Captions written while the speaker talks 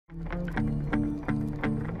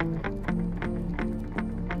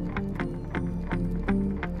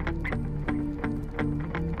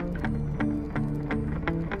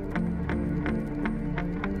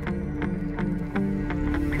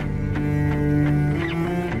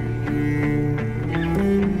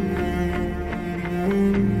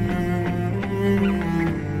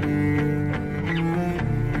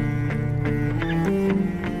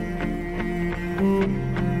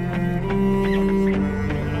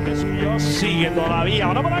Sigue todavía.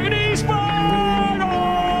 Ahora para Griezmann.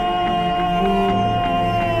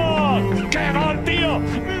 ¡Gol! ¡Qué gol, tío!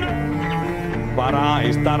 Para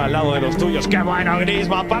estar al lado de los tuyos. ¡Qué bueno,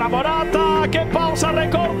 Griezmann! Para Morata. ¡Qué pausa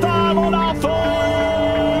recorta! ¡Golazo!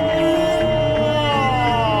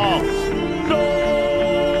 ¡Gol!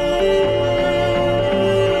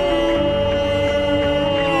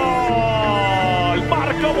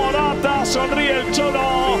 Marco Morata. Sonríe el Cholo.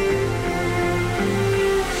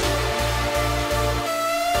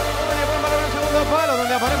 Palo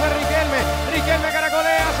donde aparece Riquelme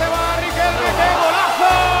caracolea, se va Riquelme, ¡qué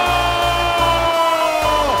golazo!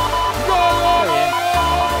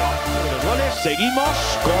 ¡Gol! Seguimos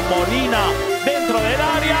con Molina dentro del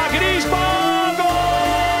área, Griezmann, ¡gol!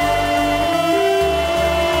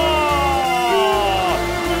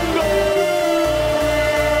 ¡Gol!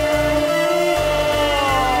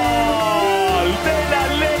 Del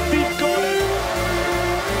Atlético.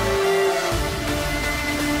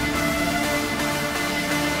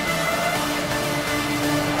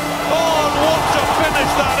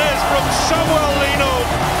 That is from Samuel Lino.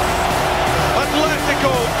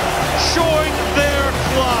 Atletico showing their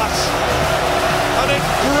class, and it's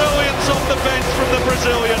brilliance off the bench from the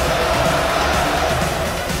Brazilian.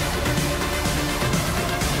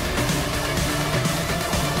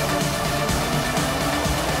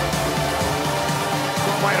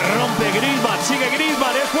 Como rompe Griezmann, sigue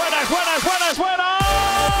Griezmann, es buena, es buena, es buena, es buena.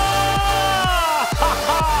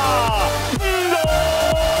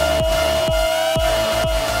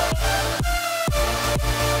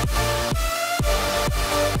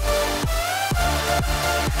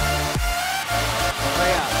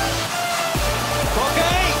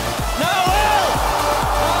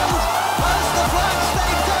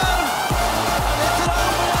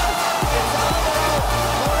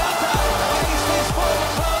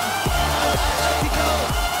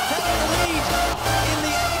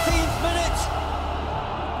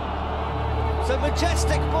 A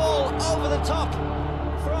majestic ball over the top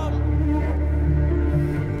from...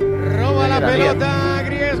 Roba la pelota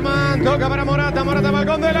Griezmann, toca para Morata, Morata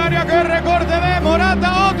balcón del área, qué recorte de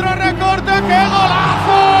Morata, otro recorte, qué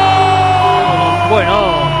golazo. Bueno.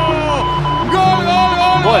 Gol.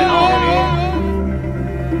 Bueno.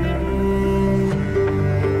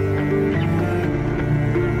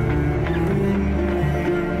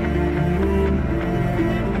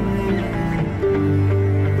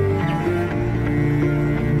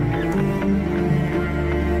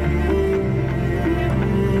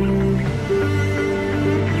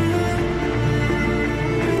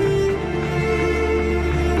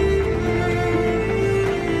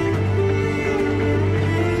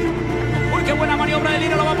 Qué buena maniobra de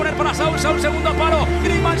Lino, lo va a poner para Saúl, segundo palo,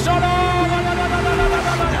 Griezmann solo.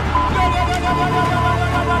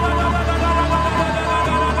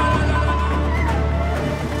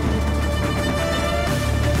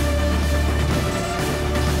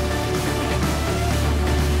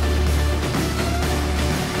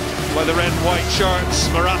 By the red and white shirts,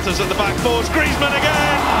 Morata's at the back post, Griezmann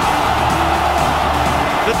again!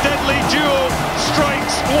 The deadly duo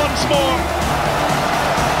strikes once more.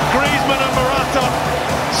 Griezmann and Morata,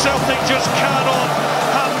 Celtic just cannot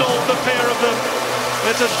handle the pair of them.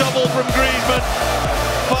 It's a double from Griezmann,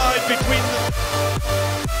 5 between them.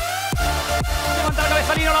 Levanta la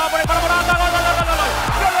cabeza Lino, lo va a poner para Morata, gol.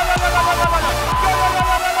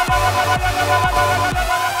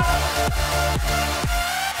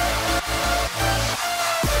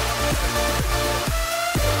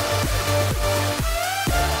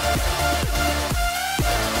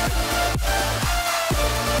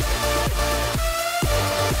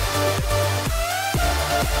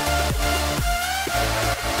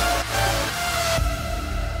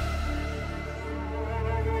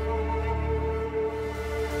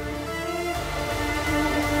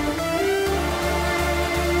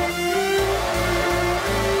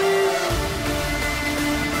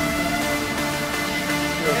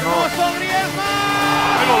 Hermoso Griezmann.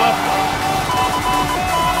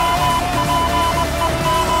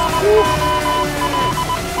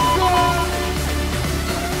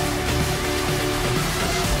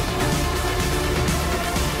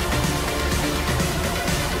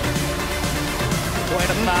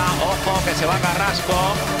 Puerta, ojo que se va Carrasco,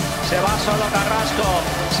 se va solo Carrasco,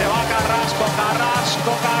 se va Carrasco.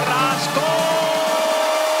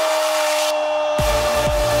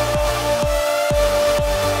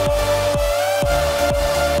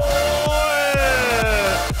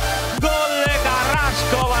 Gol de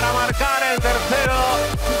Carrasco para marcar el tercero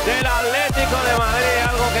del Atlético de Madrid,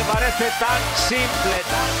 algo que parece tan simple,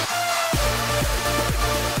 tan...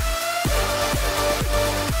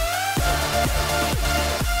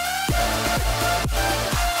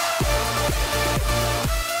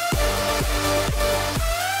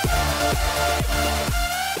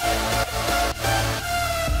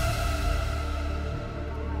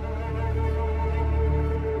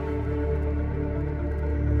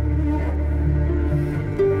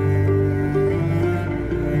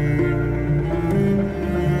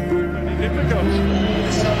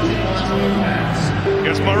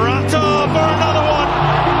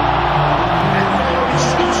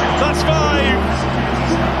 6-5.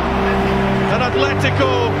 And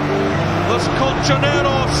Atletico, los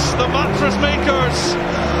colchoneros, the mattress makers,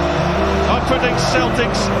 are putting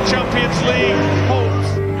Celtic's Champions League hopes.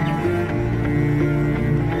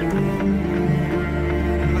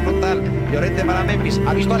 Llorente para Memphis.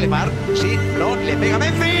 ¿Ha visto a Lemar? Sí, no, le pega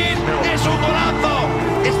Memphis. ¡Es un golazo!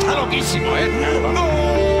 Está loquísimo, ¿eh? ¡Gol!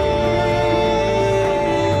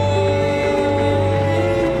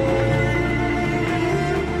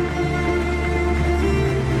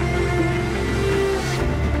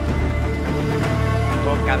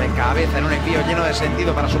 Toca de cabeza en un envío lleno de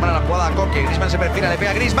sentido para sumar a la jugada a Coque. Griezmann se perfila, le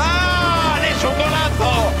pega a Griezmann. ¡Es un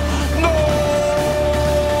golazo!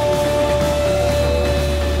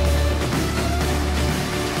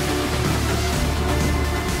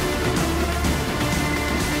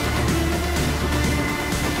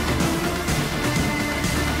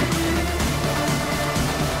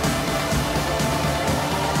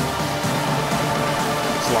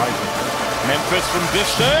 ¡Gol! Memphis from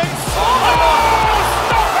distance. Oh!